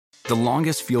The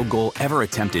longest field goal ever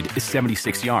attempted is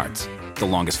 76 yards. The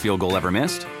longest field goal ever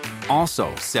missed?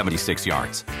 Also 76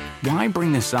 yards. Why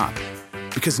bring this up?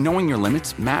 Because knowing your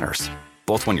limits matters,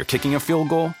 both when you're kicking a field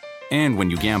goal and when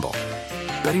you gamble.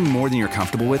 Betting more than you're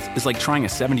comfortable with is like trying a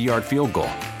 70-yard field goal.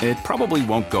 It probably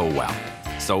won't go well.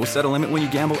 So set a limit when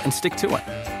you gamble and stick to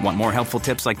it. Want more helpful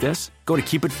tips like this? Go to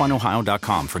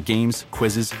keepitfunohio.com for games,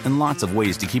 quizzes, and lots of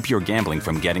ways to keep your gambling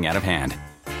from getting out of hand.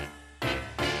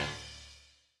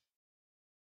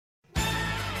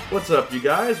 What's up, you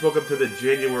guys? Welcome to the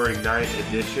January 9th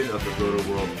edition of the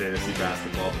Roto World Fantasy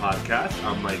Basketball Podcast.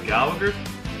 I'm Mike Gallagher.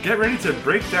 Get ready to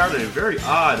break down a very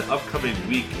odd upcoming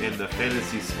week in the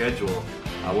fantasy schedule.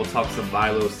 We'll talk some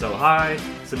buy low, sell high,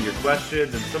 some of your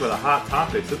questions, and some of the hot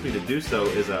topics. With me to do so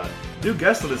is a new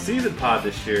guest on the season pod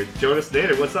this year, Jonas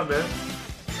Nader. What's up, man?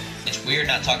 It's weird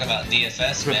not talking about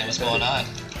DFS, man. What's going on?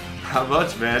 How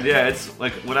much, man? Yeah, it's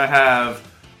like when I have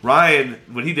Ryan,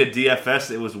 when he did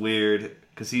DFS, it was weird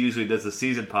because he usually does the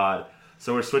season pod.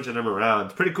 So we're switching them around.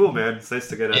 It's pretty cool, man. It's nice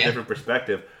to get a different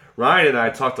perspective. Ryan and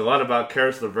I talked a lot about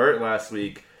Karis LeVert last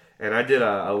week, and I did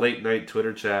a late night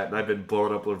Twitter chat, and I've been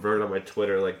blowing up LeVert on my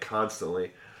Twitter like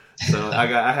constantly. So I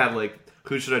had like,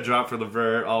 who should I drop for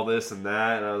LeVert, all this and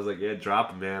that, and I was like, yeah,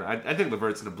 drop him, man. I think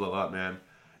LeVert's gonna blow up, man.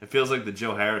 It feels like the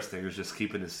Joe Harris thing is just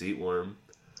keeping his seat warm.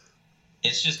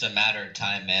 It's just a matter of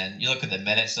time, man. You look at the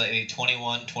minutes lately,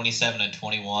 21, 27, and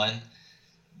 21.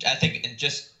 I think in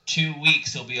just 2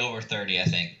 weeks he'll be over 30, I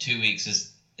think. 2 weeks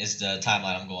is the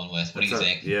timeline I'm going with. What do you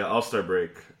think? Yeah, All-Star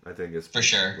break, I think, is for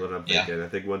sure what I'm thinking. Yeah. I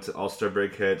think once All-Star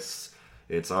break hits,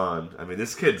 it's on. I mean,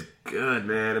 this kid's good,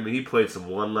 man. I mean, he played some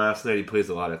 1 last night. He plays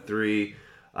a lot of 3.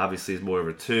 Obviously, he's more of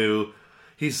a 2.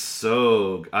 He's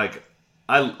so, like,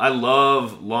 I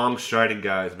love long striding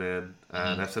guys, man.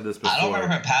 And I've said this before. I don't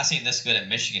remember him passing this good at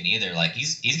Michigan either. Like,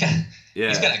 he's got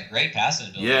a great passing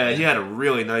ability. Yeah, man. He had a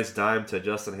really nice dime to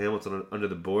Justin Hamilton under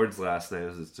the boards last night.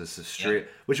 It was just a straight,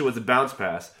 which it was a bounce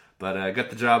pass, but got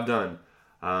the job done.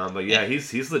 But yeah,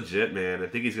 he's legit, man. I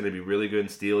think he's going to be really good in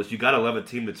steals. You got to love a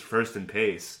team that's first in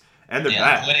pace, and they're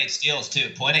back. 0.8 steals too.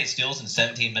 0.8 steals in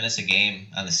 17 minutes a game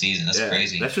on the season. That's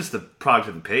crazy. That's just the product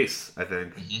of the pace, I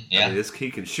think. Mm-hmm. Yeah, I mean, this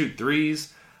kid can shoot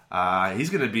threes. He's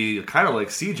going to be kind of like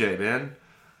CJ, man.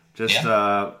 Just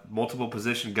a multiple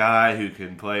position guy who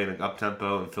can play in an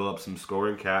up-tempo and fill up some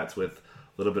scoring cats with a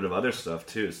little bit of other stuff,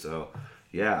 too. So,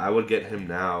 yeah, I would get him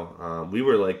now. We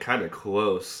were, like, kind of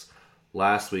close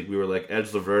last week. We were, like,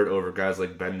 edge LeVert over guys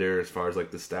like Bender as far as,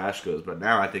 like, the stash goes. But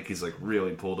now I think he's, like,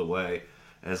 really pulled away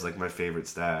as, like, my favorite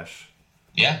stash.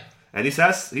 Yeah. And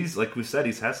he's like we said,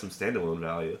 he's has some standalone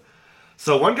value.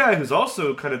 So one guy who's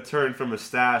also kind of turned from a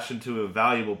stash into a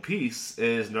valuable piece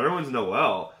is Nerlens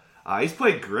Noel. He's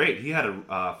played great. He had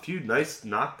a few nice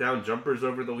knockdown jumpers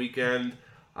over the weekend.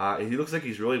 He looks like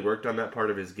he's really worked on that part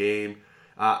of his game.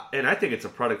 And I think it's a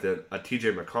product of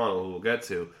TJ McConnell, who we'll get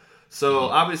to. So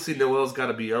obviously Noel's got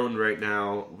to be owned right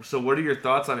now. So what are your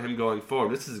thoughts on him going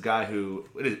forward? This is a guy who,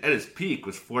 at his peak,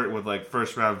 was flirting with like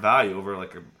first-round value over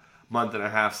like a month and a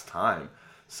half's time.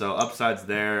 So upside's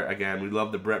there. Again, we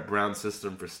love the Brett Brown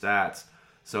system for stats.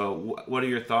 So what are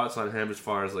your thoughts on him as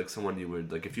far as like someone you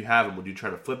would, like if you have him, would you try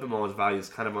to flip him while his value is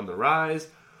kind of on the rise?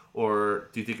 Or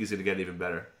do you think he's going to get even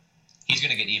better? He's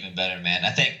going to get even better, man.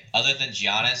 I think other than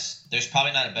Giannis, there's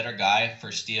probably not a better guy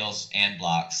for steals and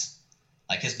blocks.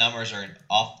 Like his numbers are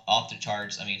off the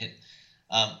charts. I mean,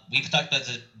 we've talked about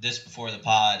this before the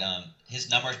pod. His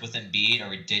numbers with Embiid are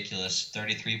ridiculous.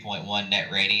 33.1 net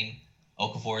rating.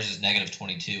 Okafor's is negative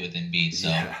 22 with Embiid.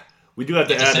 So we do have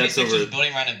to add that over.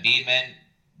 Building around Embiid, man.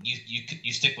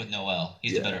 You stick with Noel.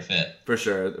 He's the better fit. For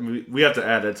sure. I mean, we have to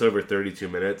add that's over 32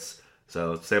 minutes.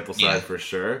 So sample size for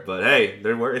sure. But hey,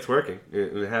 it's working.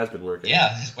 It has been working.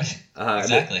 Yeah,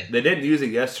 exactly. They didn't use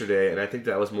it yesterday, and I think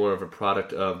that was more of a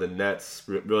product of the Nets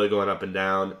really going up and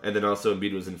down, and then also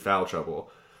Embiid was in foul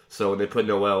trouble. So when they put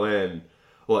Noel in,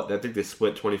 I think they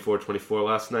split 24-24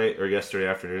 last night, or yesterday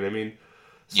afternoon, I mean.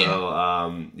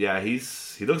 So,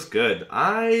 he looks good.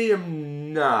 I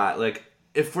am not, like,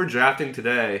 if we're drafting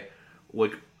today,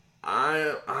 like,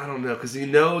 I don't know, because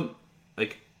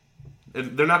like,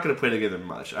 they're not going to play together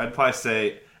much. I'd probably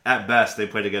say, at best, they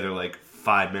play together, like,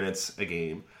 5 minutes a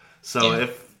game. So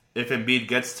if Embiid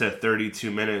gets to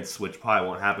 32 minutes, which probably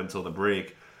won't happen until the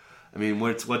break, I mean,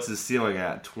 what's his ceiling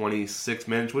at? 26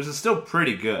 minutes, which is still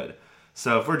pretty good.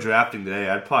 So if we're drafting today,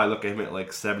 I'd probably look at him at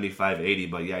like 75, 80.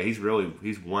 But yeah, he's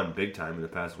won big time in the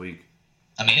past week.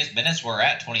 I mean, his minutes were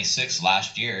at 26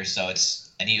 last year,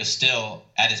 and he was still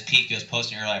at his peak. He was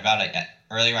posting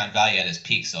early round value at his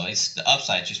peak. So the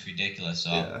upside's just ridiculous. So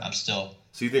I'm still.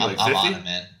 So you think like 50? I'm on him,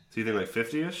 man. So you think like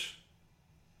 50-ish?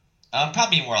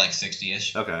 Probably more like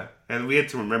 60-ish. Okay. And we had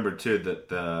to remember, too, that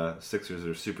the Sixers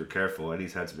are super careful, and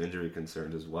he's had some injury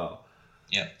concerns as well.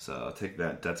 Yep. So I'll take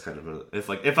that. That's kind of if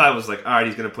I was like, all right,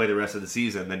 he's going to play the rest of the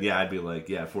season, then yeah, I'd be like,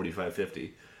 yeah, 45,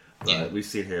 50. But Yeah. we've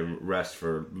seen him rest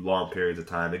for long periods of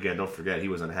time. Again, don't forget, he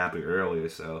was unhappy earlier,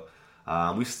 so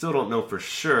we still don't know for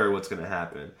sure what's going to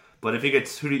happen. But if he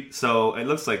gets so it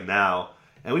looks like now,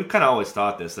 and we've kind of always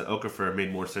thought this, that Okafor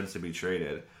made more sense to be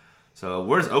traded. So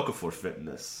where's Okafor fit in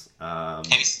this? Have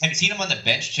you seen him on the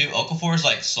bench too? Okafor's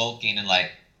like sulking and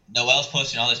like Noel's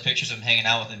posting all these pictures of him hanging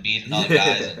out with Embiid and all the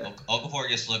guys. And Okafor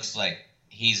just looks like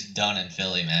he's done in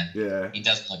Philly, man. Yeah. He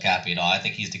doesn't look happy at all. I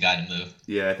think he's the guy to move.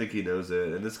 Yeah, I think he knows it.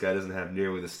 And this guy doesn't have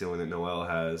nearly the stealing that Noel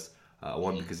has.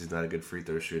 One, because he's not a good free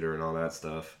throw shooter and all that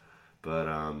stuff.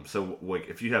 But so like,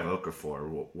 if you have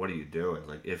Okafor, what are you doing?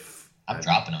 Like, I'm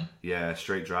dropping him. Yeah,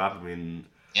 straight drop. I mean,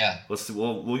 yeah.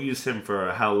 We'll use him for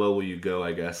a how low will you go,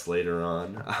 I guess, later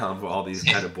on for all these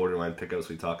kind of borderline pickups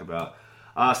we talk about.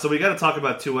 So we got to talk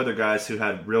about two other guys who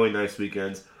had really nice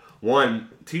weekends. One,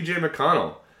 T.J.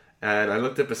 McConnell. And I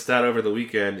looked up a stat over the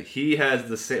weekend. He has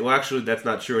the same... Well, actually, that's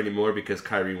not true anymore because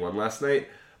Kyrie won last night.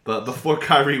 But before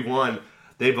Kyrie won,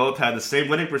 they both had the same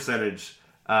winning percentage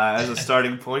as a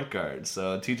starting point guard.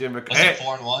 So T.J. McConnell... Was it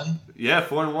 4-1? Yeah,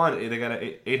 4-1. They got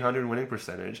an 800 winning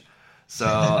percentage. So,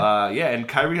 yeah, and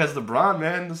Kyrie has LeBron,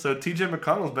 man. So T.J.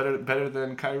 McConnell's better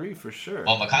than Kyrie for sure.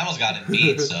 Well, McConnell's got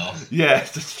Embiid, so... Yeah,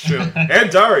 that's true. And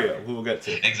Dario, who we'll get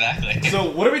to. Exactly. So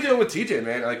what are we doing with TJ,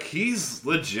 man? Like, he's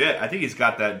legit. I think he's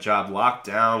got that job locked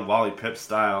down, Wally Pipp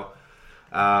style.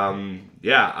 I'm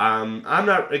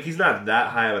not like he's not that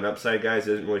high of an upside guy. He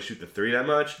doesn't really shoot the three that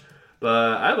much,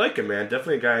 but I like him, man.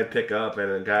 Definitely a guy I'd pick up, and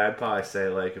a guy I'd probably say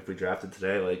like if we drafted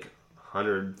today, like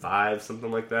 105,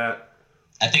 something like that.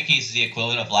 I think he's the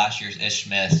equivalent of last year's Ish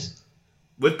Smith.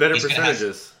 With better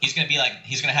percentages. He's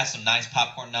gonna have some nice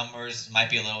popcorn numbers. Might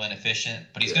be a little inefficient,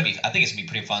 but he's gonna be. I think it's gonna be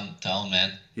pretty fun to own,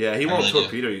 man. Yeah, he won't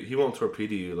torpedo you. He won't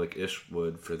torpedo you like Ish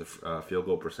would for the field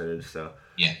goal percentage. So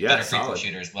yeah, better free throw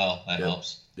shooter as well. That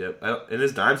helps. Yep, and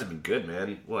his dimes have been good,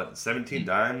 man. 17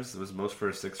 dimes was most for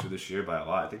a Sixer this year by a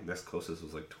lot. I think next closest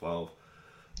was like 12.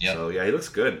 Yep. So yeah, he looks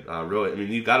good. Really, I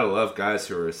mean, you gotta love guys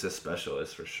who are assist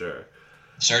specialists for sure.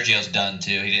 Sergio's done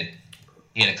too.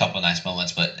 He had a couple of nice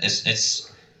moments, but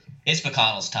it's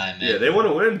McConnell's time, man. Yeah, they want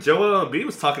to win. Joel Embiid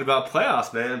was talking about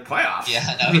playoffs, man. Playoffs.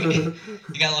 Yeah, no,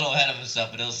 he got a little ahead of himself,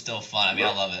 but it was still fun. I mean,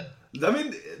 I love it. I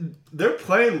mean, they're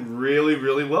playing really,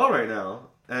 really well right now.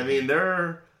 I mean,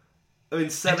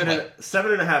 seven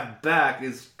and a half back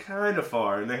is kind of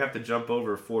far, and they have to jump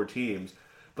over 4 teams.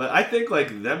 But I think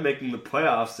like them making the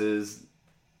playoffs is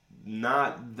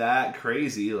not that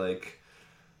crazy. Like,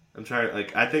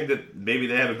 I think that maybe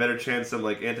they have a better chance than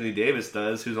like Anthony Davis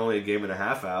does, who's only a game and a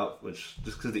half out, which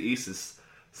just because the East is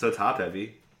so top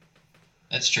heavy.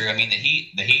 That's true. I mean, the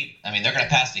Heat. I mean, they're going to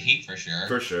pass the Heat for sure.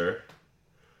 For sure.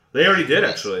 They already did,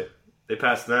 actually. They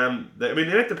passed them. They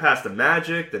have to pass the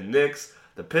Magic, the Knicks,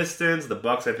 the Pistons, the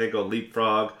Bucks. I think will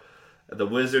leapfrog. The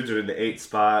Wizards are in the 8th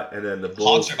spot, and then the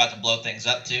Bulls. Hawks are about to blow things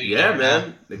up too. Yeah,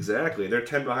 man. Exactly. They're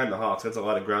 10 behind the Hawks. That's a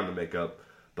lot of ground to make up.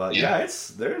 But yeah,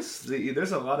 there's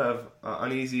a lot of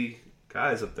uneasy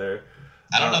guys up there.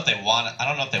 I don't know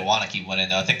if they want to keep winning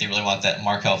though. I think they really want that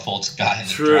Markelle Fultz guy in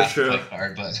the draft to play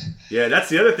hard. But yeah, that's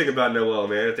the other thing about Noel,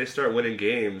 man. If they start winning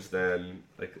games, then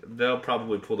like they'll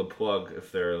probably pull the plug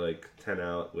if they're like 10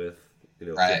 out with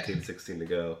 15, 16 to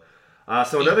go.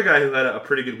 So another guy who had a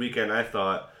pretty good weekend, I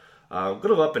thought. A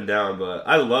little up and down, but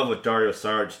I love what Dario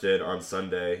Saric did on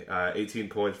Sunday. 18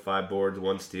 points, 5 boards,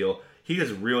 1 steal. He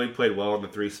has really played well in the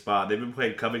 3 spot. They've been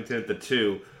playing Covington at the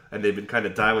 2, and they've been kind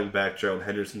of dialing back Gerald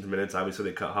Henderson's minutes. Obviously,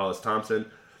 they cut Hollis Thompson.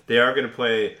 They are going to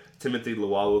play Timothy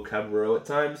Luwawu-Cabarrot at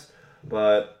times,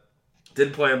 but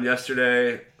didn't play him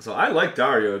yesterday. So I like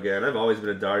Dario again. I've always been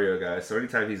a Dario guy, so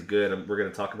anytime he's good, we're going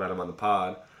to talk about him on the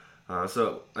pod.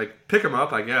 So, like, pick him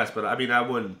up, I guess, but, I mean, I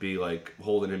wouldn't be, like,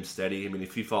 holding him steady. I mean,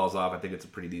 if he falls off, I think it's a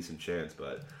pretty decent chance,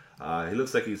 but he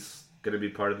looks like he's going to be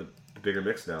part of the bigger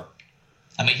mix now.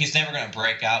 I mean, he's never going to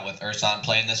break out with Ersan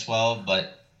playing this well,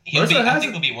 but I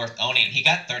think he'll be worth owning. He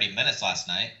got 30 minutes last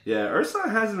night. Yeah, Ersan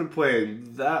hasn't been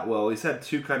playing that well. He's had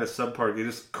 2 kind of subpar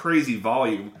games, just crazy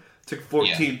volume. Took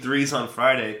 14 threes on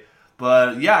Friday.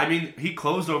 But, yeah, I mean, he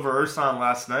closed over Ersan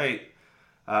last night.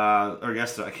 Or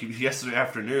yesterday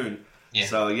afternoon. Yeah.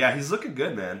 So yeah, he's looking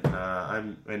good, man.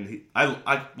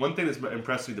 One thing that's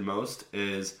impressed me the most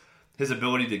is his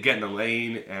ability to get in the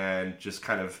lane and just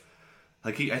kind of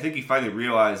like I think he finally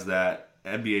realized that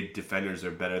NBA defenders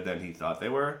are better than he thought they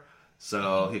were.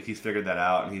 So he's figured that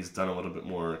out, and he's done a little bit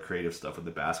more creative stuff with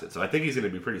the basket. So I think he's going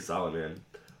to be pretty solid, man.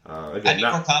 I'd be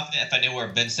more confident if I knew where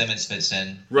Ben Simmons fits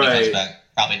in when right. he comes back,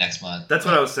 probably next month. That's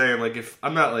what I was saying. Like, if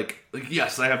I'm not like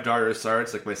yes, I have Dario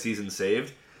Saric, like my season's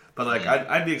saved, but like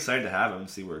I'd be excited to have him and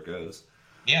see where it goes.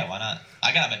 Yeah, why not?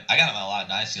 I got him in a lot of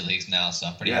dynasty leagues now, so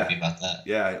I'm pretty happy about that.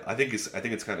 Yeah, I think it's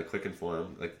kind of clicking for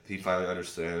him. Like, he finally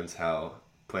understands how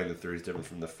playing the 3 is different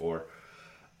from the 4.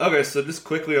 Okay, so just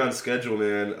quickly on schedule,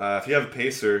 man. If you have a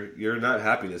Pacer, you're not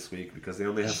happy this week because they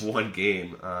only have 1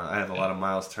 game. I have a lot of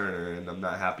Miles Turner, and I'm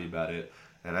not happy about it.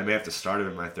 And I may have to start him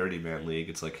in my 30-man league.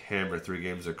 It's like him or 3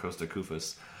 games or Costa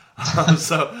Kufas.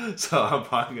 So I'm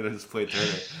probably going to just play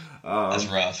Turner. That's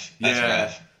rough. That's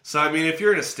rough. So, I mean, if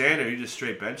you're in a standard, you just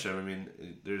straight bench him. I mean,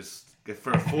 there's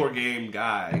for a 4-game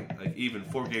guy, like even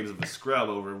 4 games of a scrub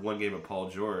over 1 game of Paul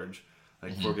George,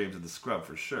 like 4 games of the scrub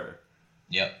for sure.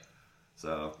 Yep.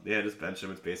 So, yeah, just bench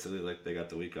them. It's basically like they got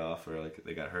the week off or like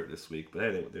they got hurt this week. But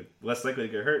hey, they're less likely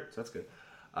to get hurt, so that's good.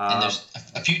 And there's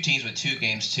a few teams with 2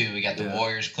 games, too. We got the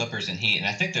Warriors, Clippers, and Heat. And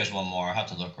I think there's one more. I'll have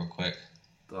to look real quick.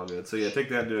 It's all good. So, yeah, take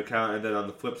that into account. And then on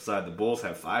the flip side, the Bulls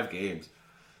have 5 games.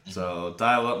 So,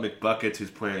 dial up McBuckets, who's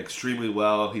playing extremely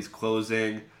well. He's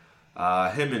closing.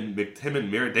 Him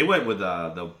and Mirror, they went with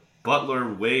the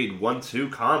Butler-Wade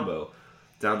 1-2 combo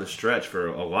down the stretch for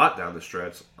a lot down the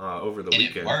stretch over the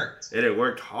weekend. It worked. And it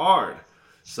worked hard.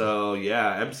 So,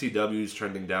 yeah, MCW's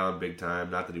trending down big time.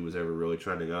 Not that he was ever really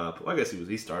trending up. Well, I guess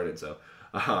he started, so.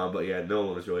 But, yeah, no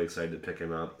one was really excited to pick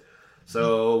him up.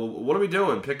 So, what are we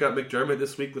doing? Pick up McDermott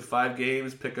this week with 5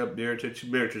 games. Pick up Mirotic.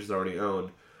 Mirotic is already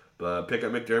owned. But pick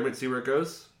up McDermott, see where it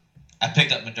goes? I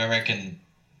picked up McDermott in,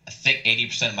 I think,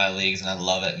 80% of my leagues, and I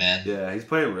love it, man. Yeah, he's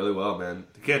playing really well, man.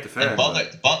 He can't defend. And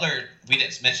Butler, we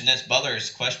didn't mention this, Butler is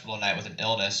questionable tonight with an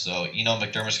illness, so you know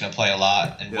McDermott's going to play a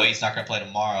lot, and Wade's not going to play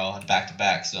tomorrow and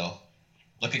back-to-back, so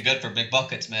looking good for big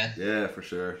buckets, man. Yeah, for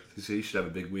sure. He should have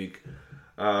a big week.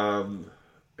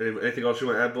 Anything else you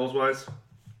want to add, Bulls-wise?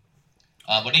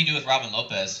 What do you do with Robin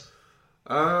Lopez?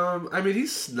 I mean,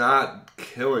 he's not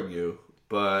killing you.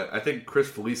 But I think Chris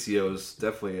Felicio is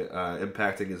definitely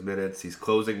impacting his minutes. He's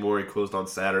closing more. He closed on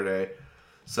Saturday.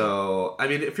 So, I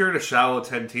mean, if you're in a shallow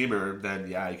 10-teamer, then,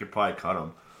 yeah, you could probably cut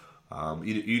him.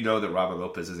 You know that Robin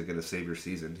Lopez isn't going to save your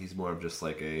season. He's more of just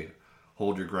like a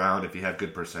hold your ground if you have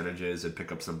good percentages and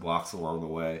pick up some blocks along the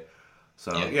way.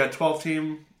 So, yeah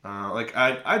 12-team.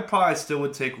 I'd probably still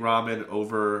would take Robin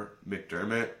over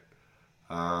McDermott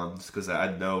just because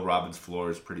I know Robin's floor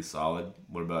is pretty solid.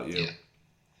 What about you?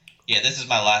 Yeah, this is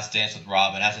my last dance with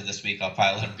Robin. After this week, I'll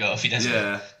probably let him go if he doesn't.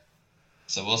 Yeah.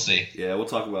 So we'll see. Yeah, we'll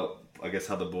talk about, I guess,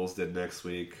 how the Bulls did next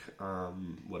week.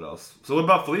 What else? So what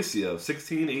about Felicio?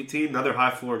 16, 18, another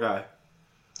high floor guy.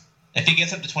 If he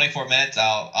gets up to 24 minutes,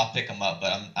 I'll pick him up,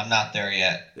 but I'm not there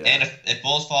yet. Yeah. And if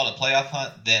Bulls fall to playoff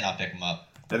hunt, then I'll pick him up.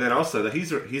 And then also,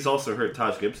 he's also hurt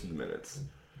Taj Gibson's minutes.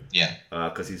 Yeah.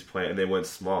 Because he's playing, and they went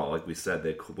small. Like we said,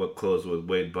 they closed with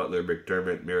Wade Butler,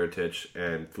 McDermott, Mirotic,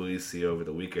 and Felicio over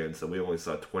the weekend. So we only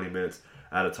saw 20 minutes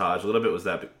out of Taj. A little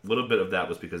bit of that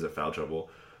was because of foul trouble.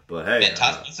 But hey,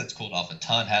 Taj Gibson's cooled off a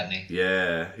ton, hadn't he?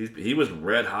 Yeah, he was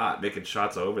red hot, making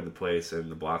shots all over the place,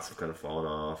 and the blocks have kind of fallen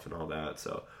off and all that.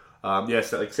 So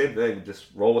so same thing. Just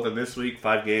roll with him this week,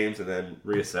 5 games, and then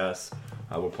reassess.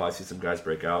 We'll probably see some guys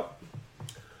break out.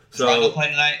 So Rondo play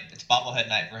tonight. It's bobblehead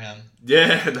night for him.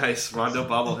 Yeah, nice Rondo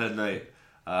bobblehead night.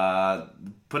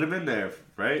 Put him in there,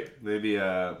 right? Maybe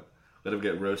let him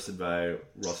get roasted by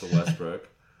Russell Westbrook.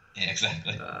 Yeah,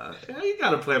 exactly. You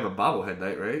got to play him a bobblehead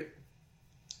night, right?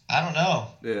 I don't know.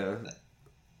 Yeah.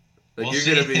 We'll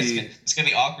see. It's gonna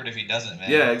be awkward if he doesn't, man.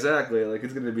 Yeah, exactly. Like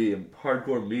it's gonna be a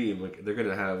hardcore meme. Like they're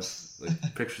gonna have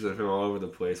like pictures of him all over the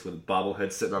place with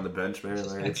bobblehead sitting on the bench, man.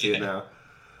 Like, I can see it now.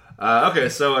 Okay,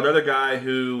 so another guy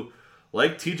who,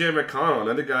 like T.J. McConnell,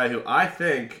 another guy who I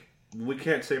think we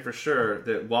can't say for sure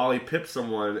that while he pipped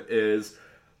someone is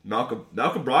Malcolm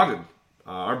Brogdon.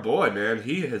 Our boy, man,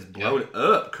 he has blown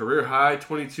up. Career high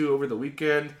 22 over the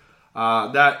weekend.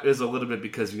 That is a little bit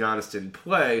because Giannis didn't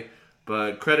play,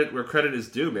 but credit where credit is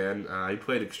due, man. He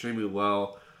played extremely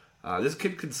well. This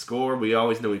kid can score. We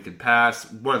always know he can pass.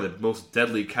 One of the most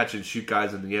deadly catch-and-shoot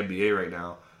guys in the NBA right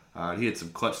now. He had some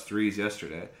clutch threes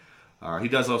yesterday. He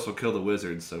does also kill the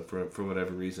Wizards, so for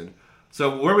whatever reason.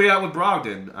 So where are we at with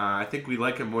Brogdon? I think we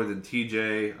like him more than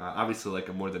TJ. Obviously like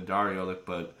him more than Dario.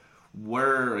 But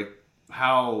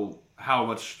how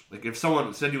much? Like if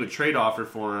someone sent you a trade offer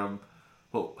for him,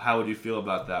 well, how would you feel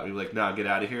about that? Would you like, nah, get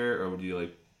out of here, or would you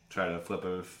like try to flip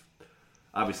him?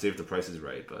 Obviously, if the price is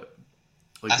right, but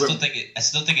I still think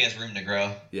he has room to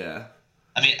grow. Yeah.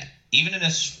 I mean, even in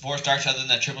his 4 starts, other than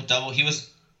that triple double, he was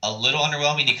a little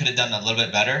underwhelming. He could have done a little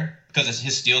bit better because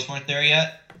his steals weren't there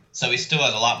yet. So he still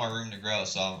has a lot more room to grow.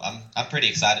 So I'm pretty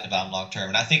excited about him long term,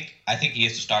 and I think he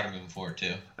is a starter moving forward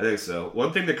too. I think so.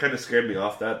 One thing that kind of scared me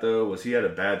off that though was he had a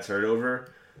bad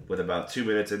turnover with about 2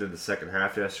 minutes into the second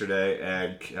half yesterday,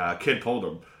 and Kid pulled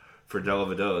him for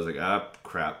Dellavedova. I was like,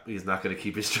 crap, he's not going to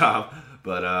keep his job.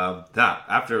 But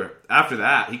after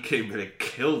that, he came in and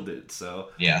killed it. So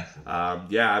yeah,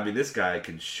 I mean, this guy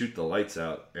can shoot the lights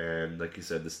out, and like you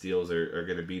said, the steals are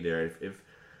going to be there. If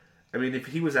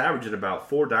he was averaging about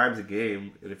 4 dimes a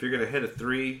game, and if you're going to hit a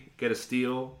 3, get a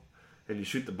steal, and you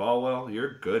shoot the ball well,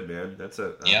 you're good, man. That's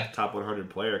a top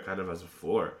 100 player kind of as a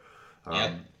floor.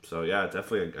 So, yeah,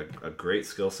 definitely a great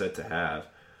skill set to have.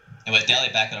 And with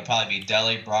Delly back, it'll probably be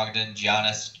Delly, Brogdon,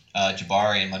 Giannis,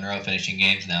 Jabari, and Monroe finishing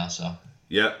games now. So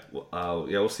yeah,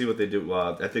 we'll see what they do.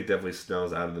 I think definitely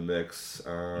Snell's out of the mix.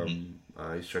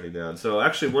 He's trending down. So,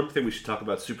 actually, one thing we should talk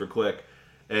about super quick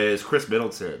is Chris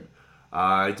Middleton.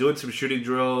 Doing some shooting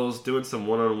drills, doing some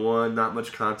one-on-one, not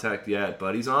much contact yet,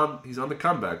 but he's on the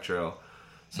comeback trail.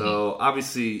 So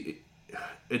obviously,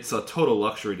 it's a total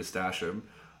luxury to stash him.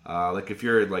 Like if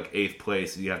you're in like 8th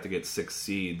place and you have to get 6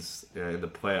 seeds in the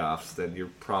playoffs, then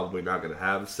you're probably not going to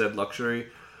have said luxury.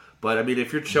 But I mean,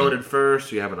 if you're chilling in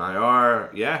first, you have an IR,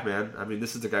 yeah, man. I mean,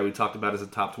 this is the guy we talked about as a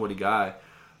top 20 guy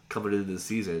coming into the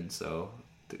season. So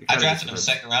I drafted him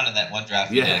second round in that one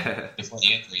draft before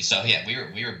the injury. So yeah, we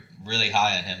were really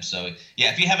high on him. So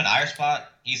yeah, if you have an IR spot,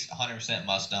 he's 100%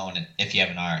 must own. If you have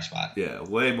an IR spot, yeah,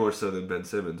 way more so than Ben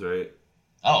Simmons, right?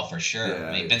 Oh, for sure. Yeah,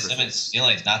 I mean, Ben Simmons'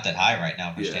 ceiling is not that high right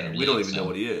now for standard. We don't even know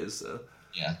what he is. So.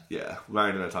 Yeah.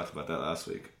 Ryan and I talked about that last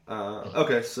week.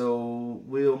 Okay, so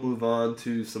we'll move on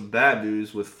to some bad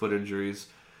news with foot injuries.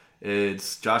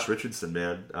 It's Josh Richardson,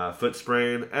 man. Foot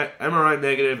sprain, MRI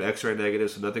negative, X-ray negative,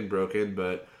 so nothing broken.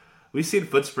 But we've seen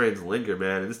foot sprains linger,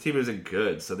 man. And this team isn't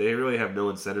good, so they really have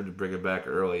no incentive to bring him back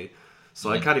early.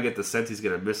 So I kind of get the sense he's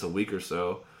going to miss a week or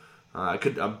so.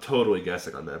 I'm totally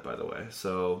guessing on that, by the way.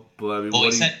 So, but I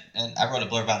mean, and I wrote a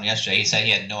blurb on him yesterday. He said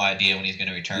he had no idea when he's going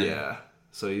to return. Yeah.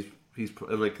 So he's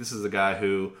like, this is a guy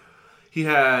who he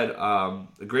had a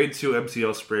grade 2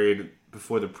 MCL sprain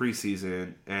before the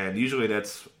preseason, and usually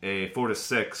that's a 4 to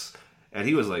 6, and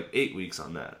he was like 8 weeks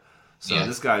on that. So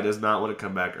this guy does not want to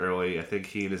come back early. I think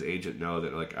he and his agent know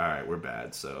that, like, all right, we're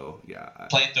bad. So yeah,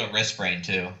 playing through a wrist sprain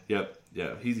too. Yep.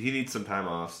 Yeah. He needs some time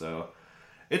off. So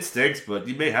it stinks, but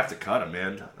you may have to cut him,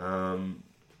 man. And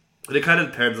it kind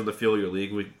of depends on the feel of your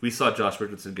league. We saw Josh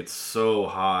Richardson get so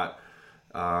hot.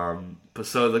 But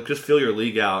so like just feel your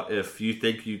league out if you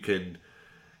think you can.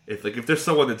 If there's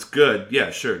someone that's good, yeah,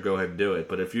 sure, go ahead and do it.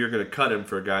 But if you're gonna cut him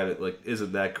for a guy that like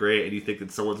isn't that great, and you think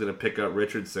that someone's gonna pick up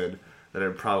Richardson, then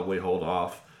I'd probably hold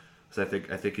off. Because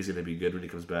I think he's gonna be good when he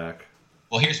comes back.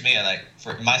 Well, here's me.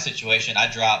 For my situation,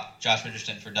 I dropped Josh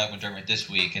Richardson for Doug McDermott this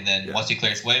week, and then once he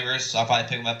clears waivers, I'll probably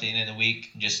pick him up at the end of the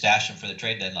week and just stash him for the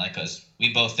trade deadline because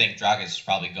we both think Dragic is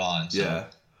probably gone. So. Yeah.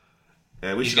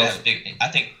 And we should also. I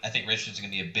think Richardson's gonna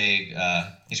be a big.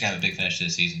 He's gonna have a big finish to the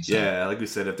season. So. Yeah, like we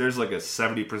said, if there's like a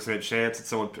 70% chance that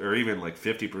someone, or even like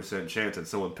 50% chance that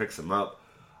someone picks him up,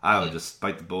 I would just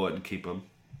bite the bullet and keep him.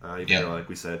 Even though, like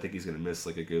we said, I think he's gonna miss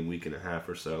like a good week and a half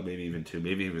or so, maybe even 2,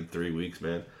 maybe even 3 weeks,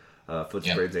 man. Foot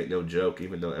sprains ain't no joke,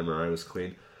 even though MRI was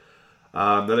clean.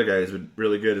 Another guy who's been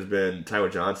really good has been Tyler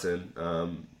Johnson.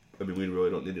 I mean, we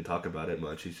really don't need to talk about it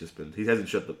much. He hasn't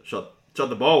shot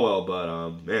the ball well,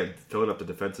 but man, filling up the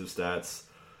defensive stats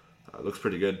looks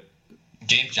pretty good.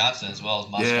 James Johnson as well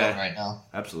is must-own right now.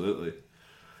 Absolutely.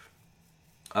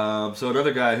 So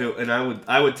another guy who, and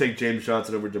I would take James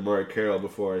Johnson over DeMar Carroll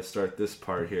before I start this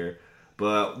part here.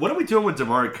 But what are we doing with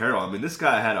DeMar Carroll? I mean, this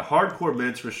guy had a hardcore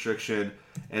minutes restriction,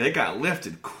 and it got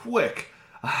lifted quick.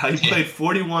 He played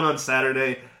 41 on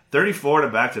Saturday, 34 in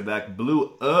a back-to-back,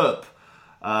 blew up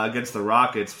against the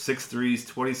Rockets, 6 threes,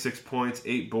 26 points,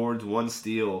 8 boards, 1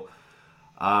 steal.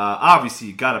 Obviously,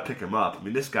 you got to pick him up. I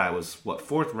mean, this guy was,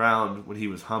 4th round when he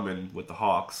was humming with the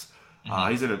Hawks.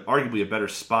 He's in arguably a better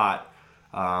spot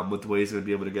with the way he's going to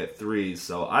be able to get threes.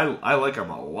 So I like him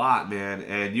a lot, man.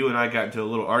 And you and I got into a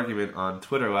little argument on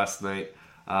Twitter last night.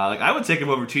 I would take him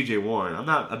over T.J. Warren. I'm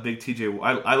not a big T.J.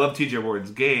 I love T.J.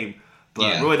 Warren's game,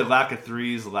 but really the lack of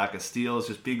threes, the lack of steals,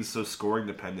 just being so scoring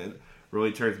dependent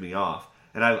really turns me off.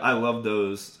 And I love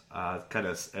those kind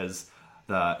of, as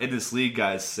the in this league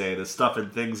guys say, the stuff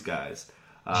and things guys.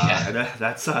 And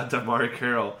that's DeMar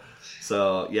Carroll.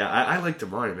 So, yeah, I like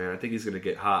DeMar, man. I think he's going to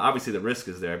get hot. Obviously, the risk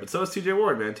is there, but so is T.J.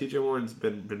 Warren, man. T.J. Warren's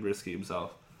been risky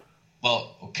himself.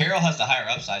 Well, Carroll has the higher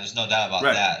upside. There's no doubt about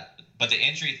that. But the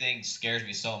injury thing scares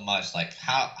me so much. Like,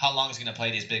 how long is he going to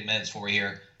play these big minutes for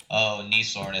here? Oh, knee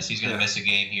soreness. He's going to miss a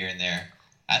game here and there.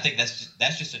 I think that's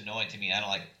just annoying to me. I don't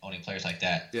like owning players like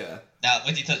that. Yeah. Now,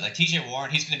 with you, like TJ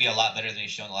Warren, he's going to be a lot better than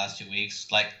he's shown the last 2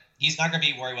 weeks. Like, he's not going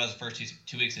to be where he was the first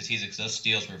 2 weeks of the season because those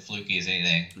steals were fluky as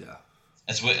anything. Yeah.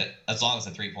 As long as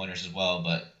the 3-pointers as well.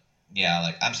 But, yeah,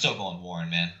 like, I'm still going Warren,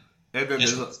 man. And then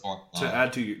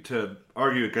to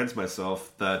argue against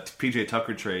myself, that PJ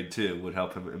Tucker trade, too, would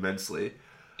help him immensely.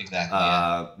 Exactly,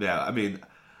 yeah, I mean,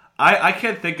 I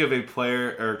can't think of a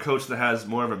player or a coach that has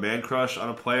more of a man crush on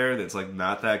a player that's, like,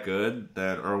 not that good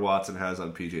than Earl Watson has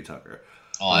on PJ Tucker.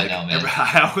 Oh, like, I know, man.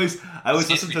 I always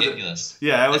listen ridiculous. to the...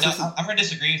 Yeah, I'm going to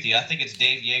disagree with you. I think it's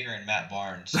Dave Yeager and Matt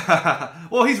Barnes.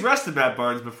 Well, he's rested Matt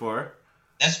Barnes before.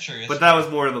 That's true. That was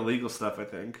more of the legal stuff, I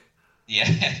think. Yeah.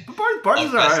 But Barnes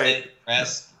is all right.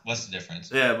 What's the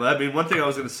difference? Yeah, but I mean, one thing I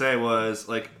was going to say was,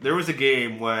 like, there was a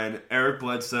game when Eric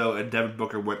Bledsoe and Devin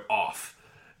Booker went off.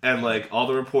 And, like, all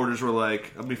the reporters were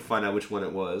like, let me find out which one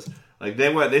it was. Like,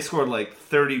 they scored, like,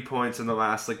 30 points in the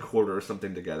last, like, quarter or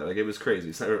something together. Like, it was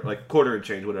crazy. So, like, quarter and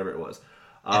change, whatever it was.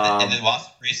 And then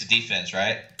Watson praised the defense,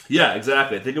 right? Yeah,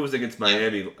 exactly. I think it was against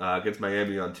Miami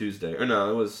on Tuesday. Or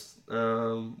no, it was,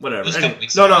 whatever.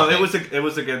 It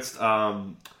was against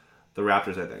the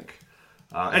Raptors, I think.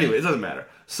 Anyway, it doesn't matter.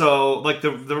 So, like,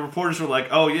 the reporters were like,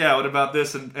 oh, yeah, what about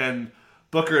this? And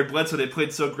Booker and Bledsoe, they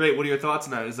played so great. What are your thoughts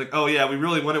on that? It's like, oh, yeah, we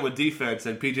really won it with defense,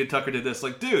 and PJ Tucker did this.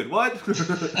 Like, dude, what?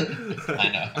 I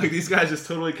know. Like, these guys just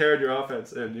totally carried your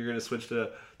offense, and you're going to switch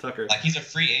to Tucker. Like, he's a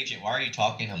free agent. Why are you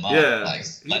talking him up? Yeah. Like,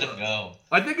 let him go.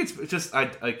 I think it's just,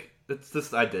 it's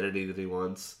this identity that he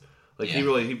wants. Like, he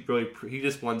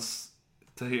just wants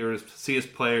to see his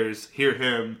players hear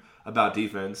him about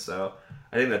defense, so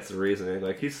I think that's the reasoning.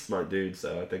 Like, he's a smart dude,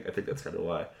 so I think that's kind of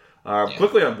why.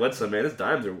 Quickly on Bledsoe, man, his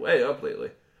dimes are way up lately.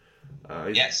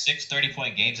 6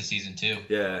 30-point games this season, too.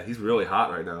 Yeah, he's really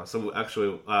hot right now. So, actually,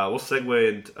 we'll segue,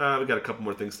 and we got a couple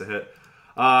more things to hit.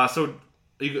 So,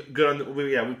 you good on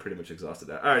we pretty much exhausted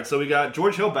that. All right, so we got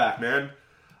George Hill back, man.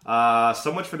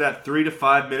 So much for that 3 to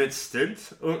 5 minute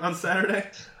stint on Saturday.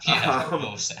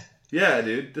 Yeah,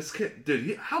 dude. This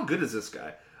kid, how good is this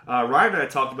guy? Ryan and I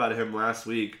talked about him last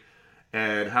week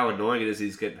and how annoying it is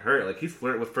he's getting hurt. Like, he's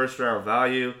flirting with first-round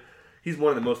value. He's one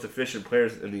of the most efficient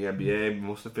players in the NBA,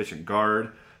 most efficient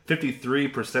guard.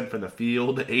 53% from the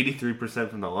field, 83%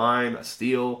 from the line, a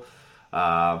steal,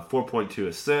 4.2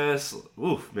 assists.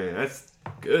 Oof, man, that's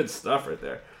good stuff right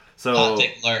there. So, Hot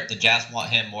take alert, the Jazz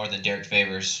want him more than Derek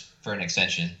Favors for an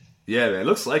extension. Yeah, man, it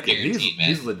looks like it. Man.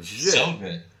 He's legit. So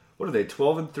good. What are they,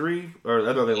 12-3? Or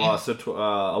I know they lost, so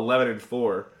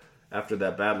 11-4 after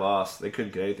that bad loss. They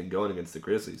couldn't get anything going against the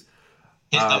Grizzlies.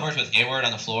 His numbers with Hayward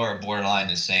on the floor are borderline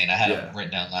insane. I had them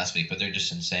written down last week, but they're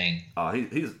just insane.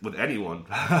 He's with anyone.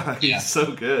 He's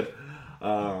so good.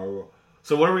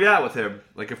 So what are we at with him?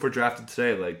 Like, if we're drafted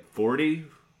today, like 40?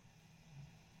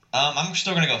 I'm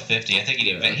still going to go 50. I think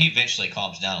he eventually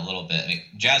calms down a little bit. I mean,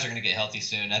 Jazz are going to get healthy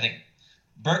soon. I think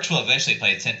Burks will eventually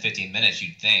play 10, 15 minutes,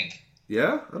 you'd think.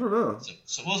 Yeah? I don't know.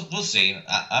 So we'll see.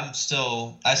 I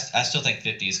still think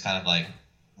 50 is kind of like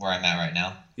where I'm at right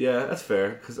now. Yeah, that's fair.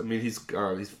 Because, I mean, he's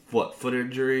foot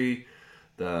injury,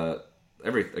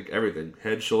 everything.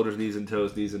 Head, shoulders, knees and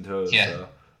toes. Yeah.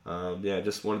 So,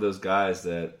 just one of those guys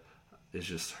that is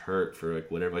just hurt for, like,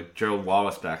 whatever. Like, Gerald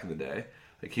Wallace back in the day.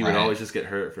 Like, he would always just get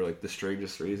hurt for, like, the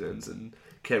strangest reasons. And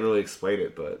can't really explain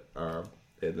it, but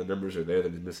the numbers are there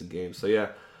that he's missing games. So, yeah.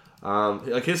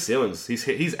 Like, his ceilings,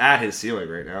 he's at his ceiling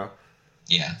right now.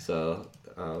 Yeah. So,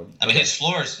 I mean, his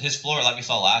floor, like we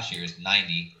saw last year, is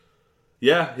 90.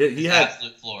 Yeah, he had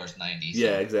absolute floor is 90. So.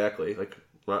 Yeah, exactly. Like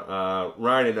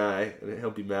Ryan and I, and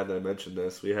he'll be mad that I mentioned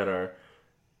this. We had our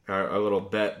little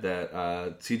bet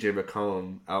that C.J.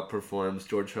 McCollum outperforms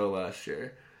George Hill last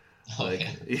year. Oh, like,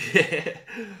 yeah.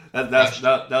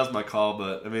 that was my call,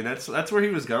 but I mean that's where he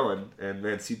was going, and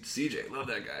man, C.J. love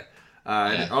that guy.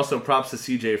 And also props to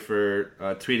CJ for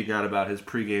tweeting out about his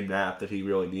pregame nap that he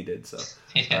really needed. So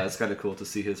it's kind of cool to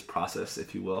see his process,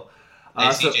 if you will. Hey,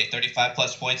 CJ, 35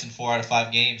 plus points in 4 out of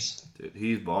 5 games. Dude,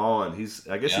 he's balling.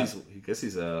 I guess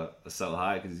he's a sell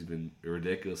high because he's been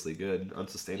ridiculously good,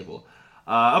 unsustainable.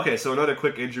 Okay, so another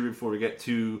quick injury before we get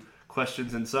to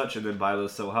questions and such, and then buy low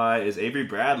sell high is Avery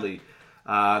Bradley.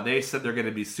 They said they're going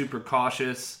to be super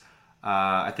cautious.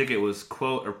 I think it was,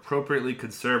 quote, appropriately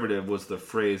conservative was the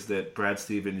phrase that Brad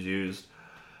Stevens used.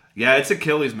 Yeah, it's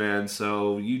Achilles, man,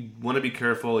 so you want to be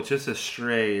careful. It's just a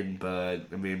strain, but,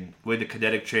 I mean, the way the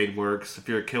kinetic chain works, if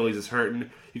your Achilles is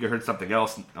hurting, you can hurt something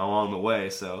else along the way.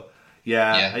 So,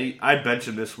 yeah. I'd bench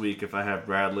him this week if I have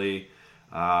Bradley,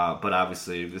 but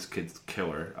obviously this kid's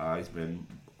killer. He's been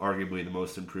arguably the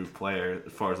most improved player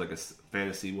as far as, like, a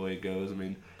fantasy way goes. I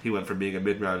mean, he went from being a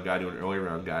mid-round guy to an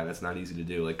early-round guy. That's not easy to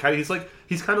do.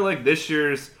 He's kind of like this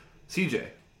year's CJ.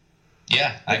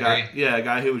 Yeah, I agree. A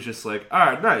guy who was just like, all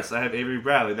right, nice, I have Avery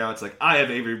Bradley. Now it's like, I have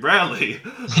Avery Bradley.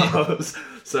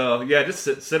 So, yeah, just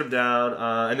sit him down.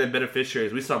 And then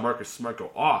beneficiaries, we saw Marcus Smart go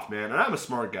off, man. And I'm a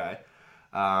smart guy.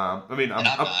 I'm a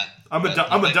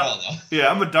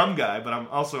dumb guy, but I'm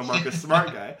also a Marcus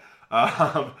Smart guy.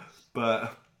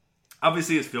 But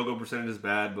obviously his field goal percentage is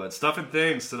bad, but stuffing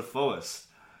things to the fullest.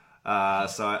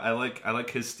 So I like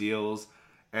his steals.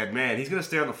 And, man, he's going to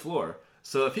stay on the floor.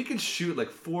 So if he can shoot like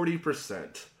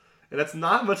 40%, and that's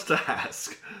not much to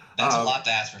ask. That's a lot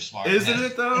to ask for Smart. Isn't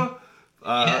it, though?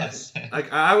 Yes.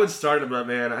 I would start him, but,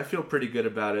 man, I feel pretty good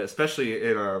about it, especially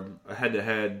in a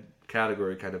head-to-head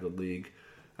category kind of a league.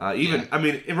 I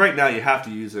mean, right now you have to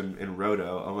use him in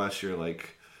Roto unless you're,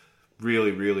 like,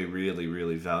 really, really, really,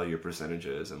 really value your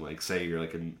percentages. And, like, say you're,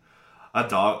 like, in a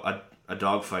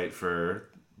dogfight for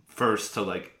first to,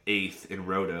 like, 8th in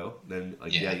Roto, then,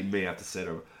 like, you may have to sit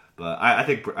him. But I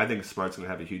think Smart's going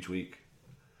to have a huge week.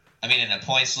 I mean, in a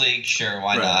points league, sure,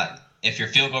 why not? If your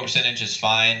field goal percentage is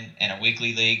fine in a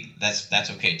weekly league, that's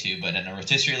okay too. But in a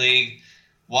rotisserie league,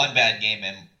 one bad game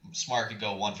and Smart could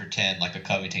go 1 for 10 like a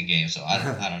Covington game. So I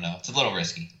don't know. It's a little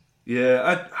risky.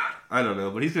 Yeah, I don't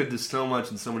know, but he's going to do so much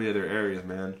in so many other areas,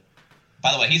 man.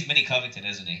 By the way, he's mini Covington,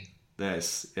 isn't he?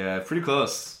 Nice. Yeah, pretty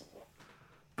close.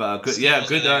 But good. Steals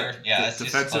Good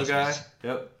defensive guy.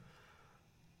 Yep.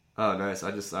 Oh, nice.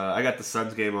 I got the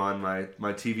Suns game on my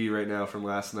TV right now from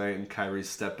last night, and Kyrie's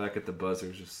step back at the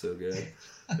buzzer is just so good.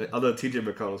 Although TJ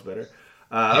McConnell's better.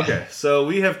 Okay, so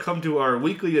we have come to our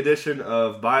weekly edition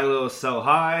of Buy Low, Sell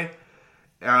High.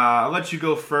 I'll let you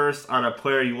go first on a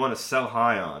player you want to sell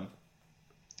high on.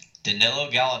 Danilo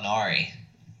Gallinari.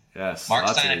 Yes. Mark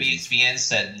Stein of ESPN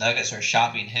said Nuggets are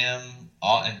shopping him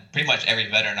and pretty much every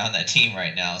veteran on that team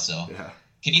right now. So. Yeah.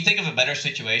 Can you think of a better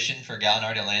situation for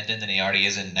Gallinari to land in than he already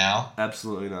is in now?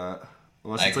 Absolutely not.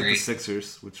 Unless it's like the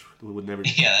Sixers, which would never...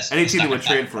 Yeah, any team that would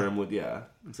trade for him would... Yeah,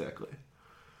 exactly.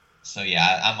 So,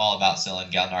 yeah, I'm all about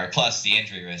selling Gallinari. Plus, the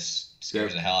injury risk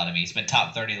scares the hell out of me. He's been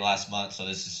top 30 last month, so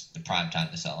this is the prime time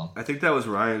to sell him. I think that was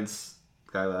Ryan's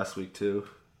guy last week, too.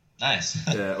 Nice.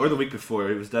 Yeah, or the week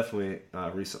before. It was definitely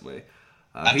recently.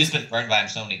 I've just been burned by him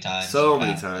so many times. So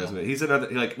many times, man. He's another,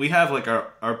 like, we have, like,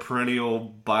 our perennial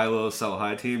buy low, sell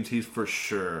high teams. He's for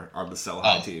sure on the sell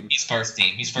high team. He's first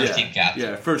team. He's first team captain.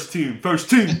 Yeah, first team.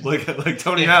 like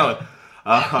Tony Allen.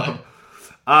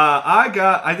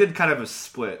 I did kind of a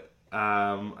split.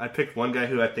 I picked one guy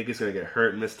who I think is going to get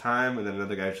hurt and miss time, and then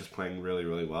another guy who's just playing really,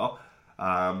 really well.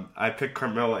 I picked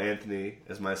Carmelo Anthony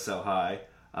as my sell high.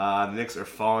 The Knicks are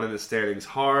falling in the standings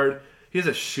hard. He has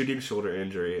a shooting shoulder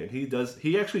injury, and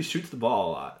he actually shoots the ball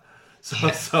a lot.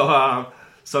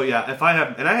 So yeah, if I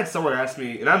have, and I had someone ask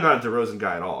me, and I'm not a DeRozan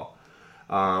guy at all,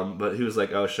 but he was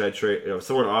like, "Oh, should I trade?" You know,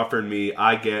 someone offered me,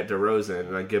 I get DeRozan,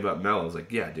 and I give up Melo. I was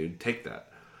like, "Yeah, dude, take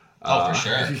that." For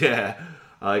sure. Yeah,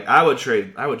 like I would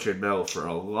trade Melo for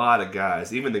a lot of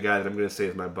guys, even the guy that I'm going to say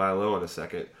is my buy low in a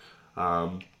second.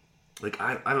 Like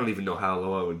I don't even know how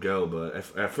low I would go, but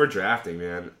if we're drafting,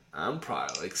 man, I'm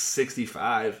probably like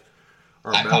 65.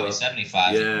 I'm probably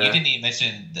 75. Yeah. You didn't even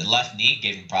mention the left knee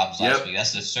gave him problems last week.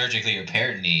 That's the surgically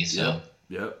repaired knee. So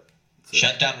Yep.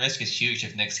 Shutdown risk is huge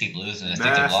if Knicks keep losing. I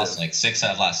think they've lost like 6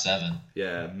 out of last 7.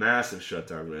 Yeah, massive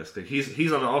shutdown risk. Like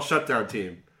he's on an all shutdown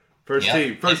team. First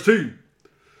team.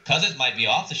 Cousins might be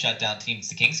off the shutdown team.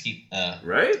 The Kings keep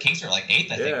right. The Kings are like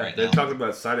 8th, I think, right they're now. talking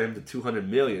about signing him to $200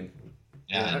 million.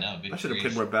 Yeah, I know. I should have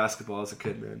played more basketball as a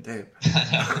kid, man. Damn.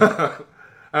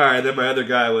 All right, then my other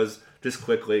guy was. Just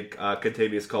quickly,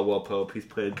 Kentavious Caldwell-Pope. He's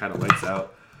playing kind of lights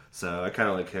out, so I kind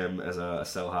of like him as a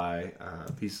sell high. I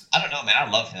don't know, man. I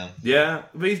love him. Yeah,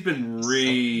 but he's been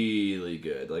really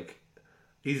good. Like,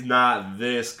 he's not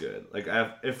this good. Like,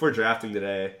 if we're drafting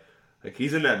today, like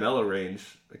he's in that Melo range,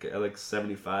 like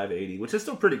 75, 80, which is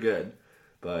still pretty good.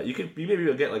 But you maybe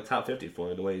you'll get like top 50 for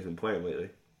him the way he's been playing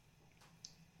lately.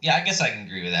 Yeah, I guess I can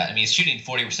agree with that. I mean, he's shooting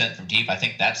 40% from deep. I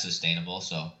think that's sustainable.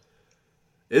 So,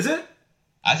 is it?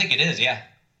 I think it is, yeah.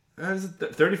 Is it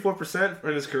 34%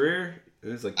 in his career?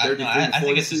 It's like 33. I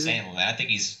think it's sustainable, man. I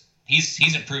think he's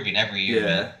improving every year. Yeah,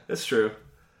 man. That's true.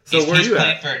 So he's where are you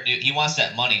at? He wants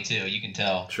that money too. You can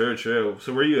tell. True. So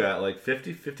where are you at? Like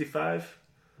 50, 55?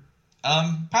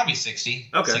 Probably 60.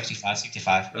 Okay. 65,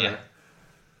 65. Yeah. Right.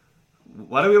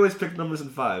 Why do we always pick numbers in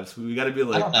fives? We got to be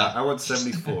like, I want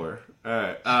 74. All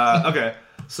right. Okay.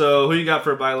 So who you got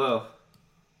for a buy low?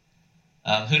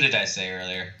 Who did I say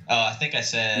earlier? Oh, I think I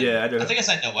said. Yeah, I think I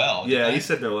said Noel. Yeah, you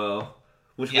said Noel.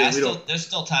 There's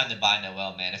still time to buy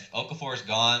Noel, man. If Okafor's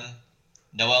gone,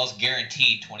 Noel's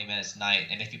guaranteed 20 minutes a night,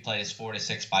 and if he plays 4 to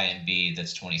 6 by Embiid,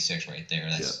 that's 26 right there.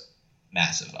 That's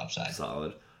massive upside.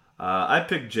 Solid. I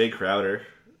picked Jay Crowder.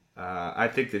 I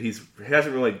think that he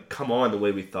hasn't really come on the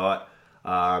way we thought.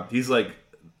 He's like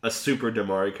a super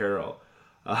Damari Carroll.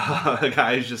 The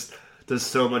guy just does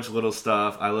so much little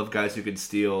stuff. I love guys who can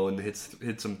steal and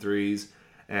hit some threes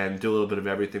and do a little bit of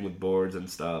everything with boards and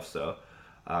stuff. So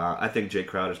I think Jay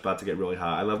Crowder's about to get really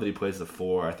hot. I love that he plays the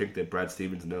 4. I think that Brad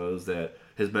Stevens knows that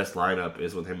his best lineup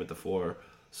is with him at the 4.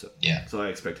 So I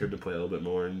expect him to play a little bit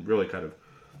more and really kind of.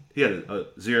 He had a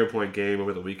 0-point game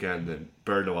over the weekend and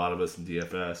burned a lot of us in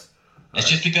DFS. It's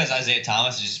just because Isaiah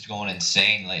Thomas is just going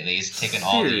insane lately. He's taking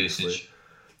all the usage.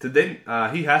 Did they?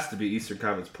 He has to be Eastern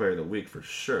Conference Player of the Week for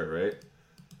sure, right?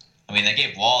 I mean, they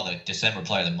gave Wall the December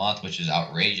Player of the Month, which is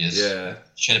outrageous. Yeah,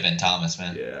 should have been Thomas,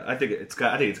 man. Yeah, I think it's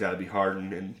got to be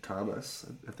Harden and Thomas.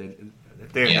 If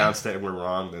they announced it and we're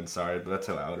wrong, then sorry, but that's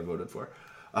how I would have voted for.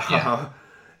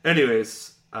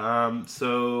 Anyways.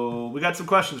 So we got some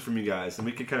questions from you guys, and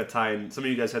we could kind of tie in. Some of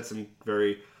you guys had some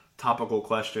very topical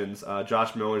questions.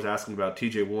 Josh Miller's asking about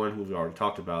TJ Warren, who we already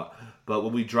talked about. But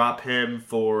will we drop him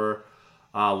for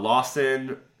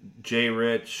Lawson, Jay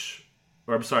Rich,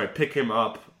 pick him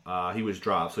up? He was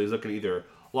dropped. So he's looking either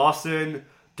Lawson,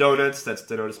 Donuts, that's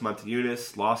Donatus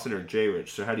Montejunis, Lawson, or Jay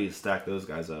Rich. So how do you stack those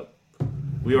guys up?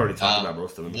 We already talked about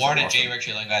most of them. Warren and Jay Rich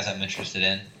are the only guys I'm interested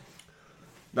in.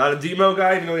 Not a Demo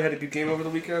guy, even though he had a good game over the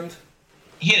weekend?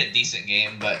 He had a decent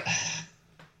game, but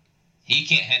he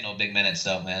can't handle big minutes,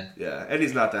 though, man. Yeah, and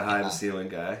he's not that high of a ceiling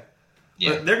guy.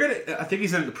 Yeah. But I think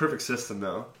he's in the perfect system,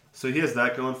 though. So he has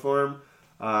that going for him.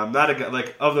 Not a guy,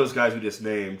 like, of those guys we just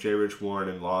named, Jay Rich, Warren,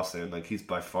 and Lawson, like, he's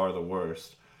by far the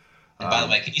worst. And by the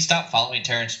way, can you stop following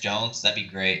Terrence Jones? That'd be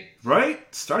great.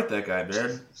 Right? Start that guy,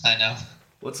 man. I know.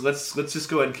 Let's just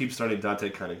go ahead and keep starting Dante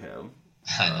Cunningham.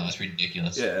 I know, it's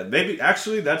ridiculous. Yeah, maybe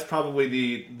actually that's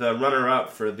probably the runner up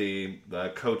for the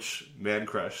coach man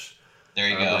crush. There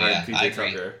you go. Yeah, PJ I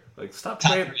agree. Tucker. Like stop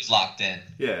Top playing. three's locked in.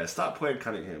 Yeah, stop playing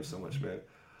Cunningham so much, man.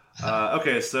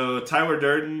 Okay, so Tyler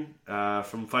Durden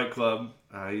from Fight Club.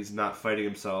 He's not fighting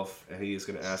himself, and he's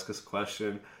going to ask us a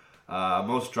question.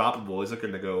 Most droppable. He's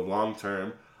looking to go long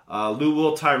term. Lou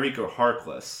Will, Tyreek, or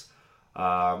Harkless.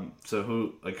 So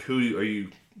who are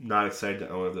you not excited to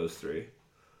own of those three?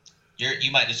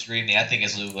 You might disagree with me. I think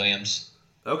it's Lou Williams.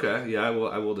 Okay, yeah, I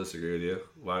will disagree with you.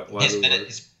 Why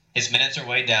his minutes are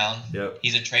way down. Yep.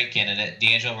 He's a trade candidate.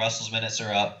 D'Angelo Russell's minutes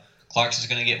are up. Clarkson's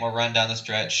going to get more run down the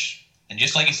stretch. And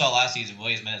just like you saw last season,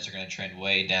 Williams' minutes are going to trend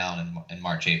way down in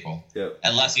March, April. Yep.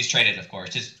 Unless he's traded, of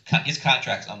course. His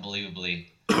contract's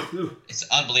unbelievably it's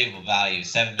unbelievable value.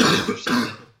 $7 million per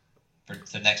season for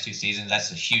the next 2 seasons.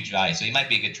 That's a huge value. So he might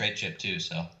be a good trade chip too.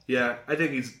 So yeah, I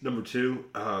think he's number 2.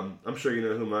 I'm sure you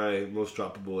know who my most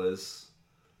droppable is.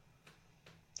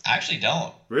 I actually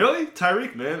don't. Really?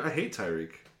 Tyreek, man. I hate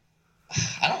Tyreek.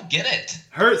 I don't get it.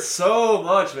 Hurts so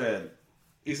much, man.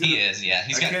 He is, yeah.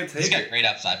 He's got great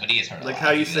upside, but he is hurt a lot. Like how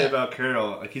you say about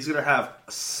Carroll. Like he's gonna have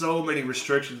so many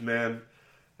restrictions, man.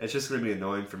 It's just gonna be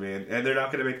annoying for me, and they're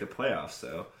not gonna make the playoffs.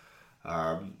 So,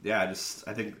 I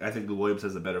think the Williams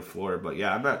has a better floor. But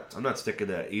yeah, I'm not sticking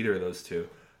to either of those two.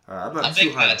 I'm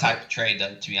thinking on a Tyreek trade,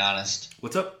 though. To be honest,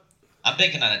 what's up? I'm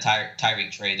thinking on a Tyreek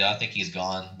trade, though. I think he's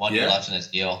gone. 1 year left in his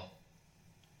deal.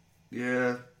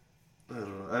 Yeah. I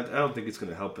don't know. I don't think it's going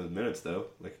to help in minutes, though.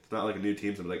 Like, it's not like a new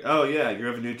team's going to be like, oh, yeah, you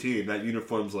have a new team. That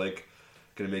uniform's, like,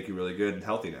 going to make you really good and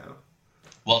healthy now.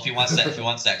 Well, if he wants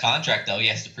that contract, though, he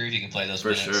has to prove he can play those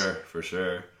minutes. For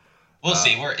sure. We'll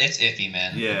see. It's iffy,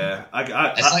 man. Yeah.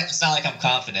 It's not like I'm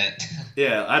confident.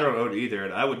 Yeah, I don't own either,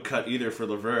 and I would cut either for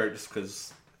LeVert just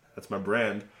because that's my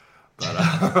brand.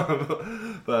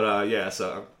 But, yeah,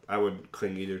 so I would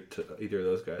cling to either of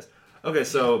those guys. Okay,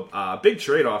 so big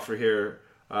trade offer here.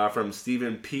 From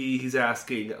Stephen P. He's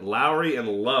asking Lowry and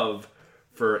Love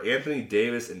for Anthony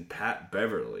Davis and Pat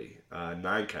Beverly.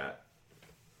 9-cat.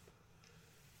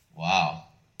 Wow.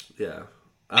 Yeah.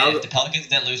 Man, if the Pelicans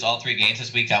didn't lose all 3 games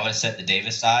this week, I would have set the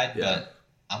Davis side, but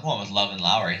I'm going with Love and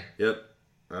Lowry. Yep.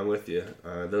 I'm with you.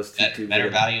 Those two teams better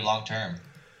value long term.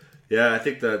 Yeah, I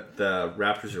think that the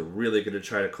Raptors are really going to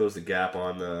try to close the gap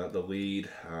on the lead.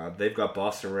 They've got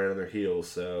Boston right on their heels,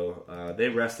 so they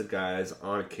rested guys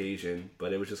on occasion,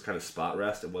 but it was just kind of spot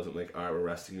rest. It wasn't like, all right, we're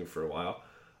resting you for a while.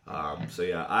 So,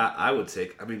 yeah, I would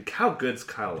take – I mean, how good's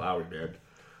Kyle Lowry, man?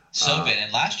 So good.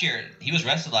 And last year, he was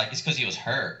rested like just because he was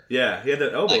hurt. Yeah, he had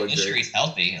that elbow injury. This year he's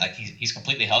healthy. Like, he's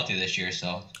completely healthy this year,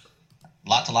 so – a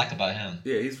lot to like about him.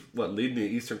 Yeah, he's leading the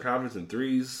Eastern Conference in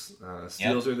threes.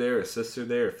 Steals are there, assists are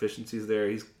there, efficiency's there.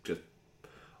 He's just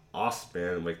awesome,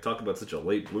 man. Like talk about such a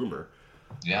late bloomer.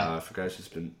 Yeah, for guys who's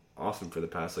been awesome for the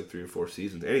past like 3 or 4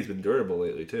 seasons, and he's been durable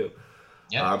lately too.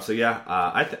 Yeah.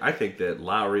 I think that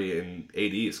Lowry and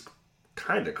AD is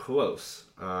kind of close.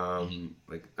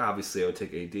 Like obviously I would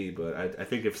take AD, but I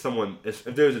think if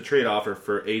there's a trade offer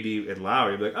for AD and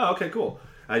Lowry, I'd be like, oh, okay, cool.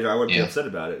 I wouldn't be upset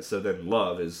about it. So then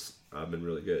Love has been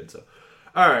really good. So,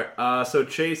 all right. So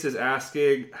Chase is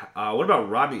asking, what about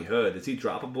Rodney Hood? Is he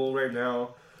droppable right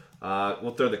now?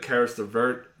 We'll throw the Karis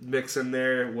LeVert mix in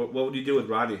there. What would you do with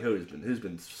Rodney Hood, who's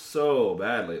been so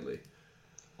bad lately?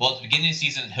 Well, at the beginning of the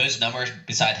season, Hood's numbers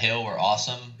beside Hill were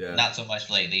awesome. Yeah. Not so much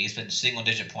lately. He's been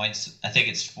single-digit points. I think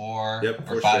it's 4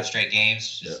 Yep, or 5 straight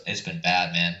games. Yep. It's been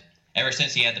bad, man. Ever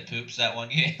since he had the poops that one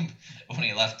game when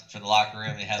he left for the locker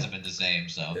room, it hasn't been the same.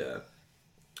 So Yeah.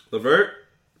 LeVert?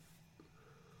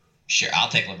 Sure, I'll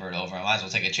take LeVert over. I might as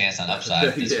well take a chance on upside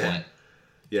at this point.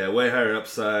 Yeah, way higher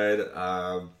upside.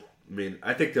 I mean,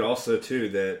 I think that also, too,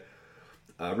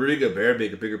 that Rudy Gobert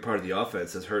being a bigger part of the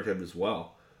offense has hurt him as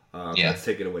well. That's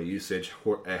taking away usage.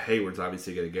 Hayward's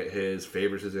obviously going to get his.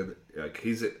 Favors is in.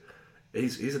 He's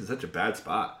in such a bad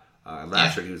spot.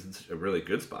 Last year he was in a really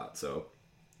good spot. So,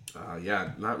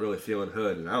 not really feeling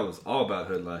Hood. And I was all about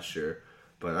Hood last year,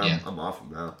 but I'm off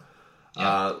him now.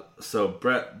 Yeah. So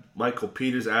Michael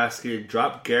Peters asking,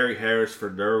 drop Gary Harris for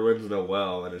Nerlens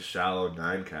Noel and a shallow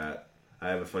 9 cat. I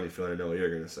have a funny feeling I know what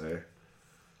you're going to say.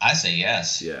 I say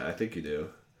yes. Yeah, I think you do.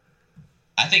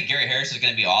 I think Gary Harris is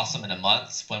going to be awesome in a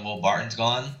month when Will Barton's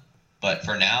gone. But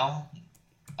for now,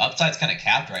 upside's kind of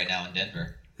capped right now in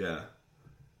Denver. Yeah.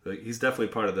 Like, he's definitely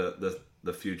part of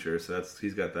the future, so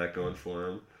he's got that going for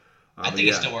him. I think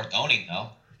it's still worth owning, though.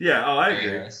 Yeah, I agree.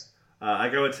 Harris. I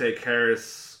would take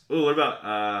Harris. Ooh, what about?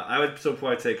 I would still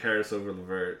probably take Harris over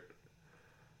LeVert.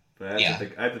 But I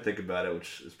have to think about it,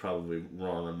 which is probably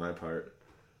wrong on my part.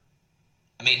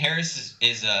 I mean, Harris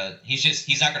is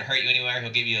he's not going to hurt you anywhere.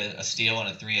 He'll give you a steal and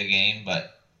a 3 a game,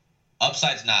 but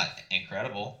upside's not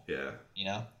incredible. Yeah. You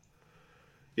know?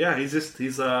 Yeah, he's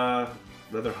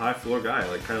another high floor guy,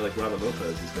 kind of like Robin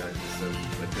Lopez. These guys,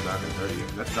 they're not going to hurt you.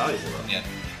 That's valuable. Yeah.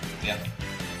 Yeah.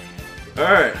 All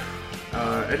right.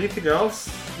 Anything else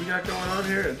we got going on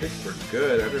here? I think we're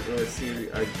good. I didn't really see.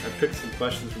 I picked some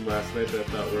questions from last night that I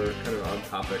thought were kind of on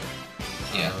topic.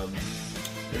 Yeah.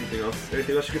 Anything else you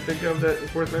could think of that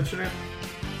is worth mentioning?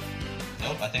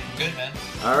 Nope, I think we're good, man.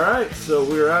 All right, so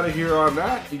we're out of here on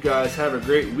that. You guys have a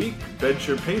great week. Bench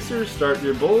your Pacers, start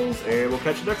your Bulls, and we'll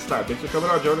catch you next time. Thanks for coming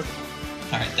on, Jonas.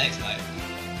 All right, thanks, Mike.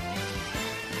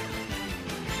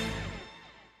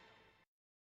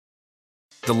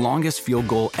 The longest field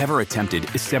goal ever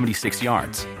attempted is 76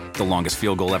 yards. The longest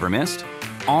field goal ever missed?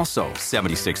 Also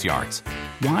 76 yards.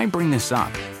 Why bring this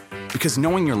up? Because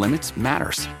knowing your limits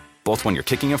matters, both when you're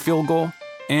kicking a field goal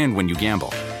and when you gamble.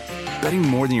 Betting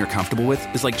more than you're comfortable with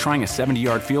is like trying a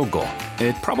 70-yard field goal.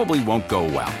 It probably won't go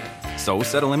well. So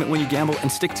set a limit when you gamble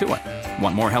and stick to it.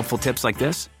 Want more helpful tips like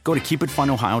this? Go to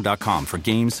keepitfunohio.com for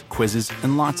games, quizzes,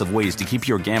 and lots of ways to keep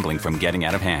your gambling from getting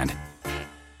out of hand.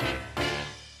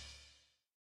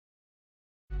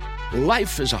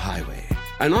 Life is a highway,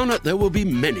 and on it there will be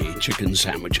many chicken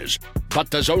sandwiches.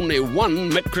 But there's only one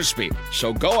McCrispy.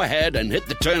 So go ahead and hit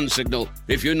the turn signal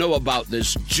if you know about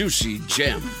this juicy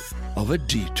gem of a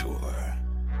detour.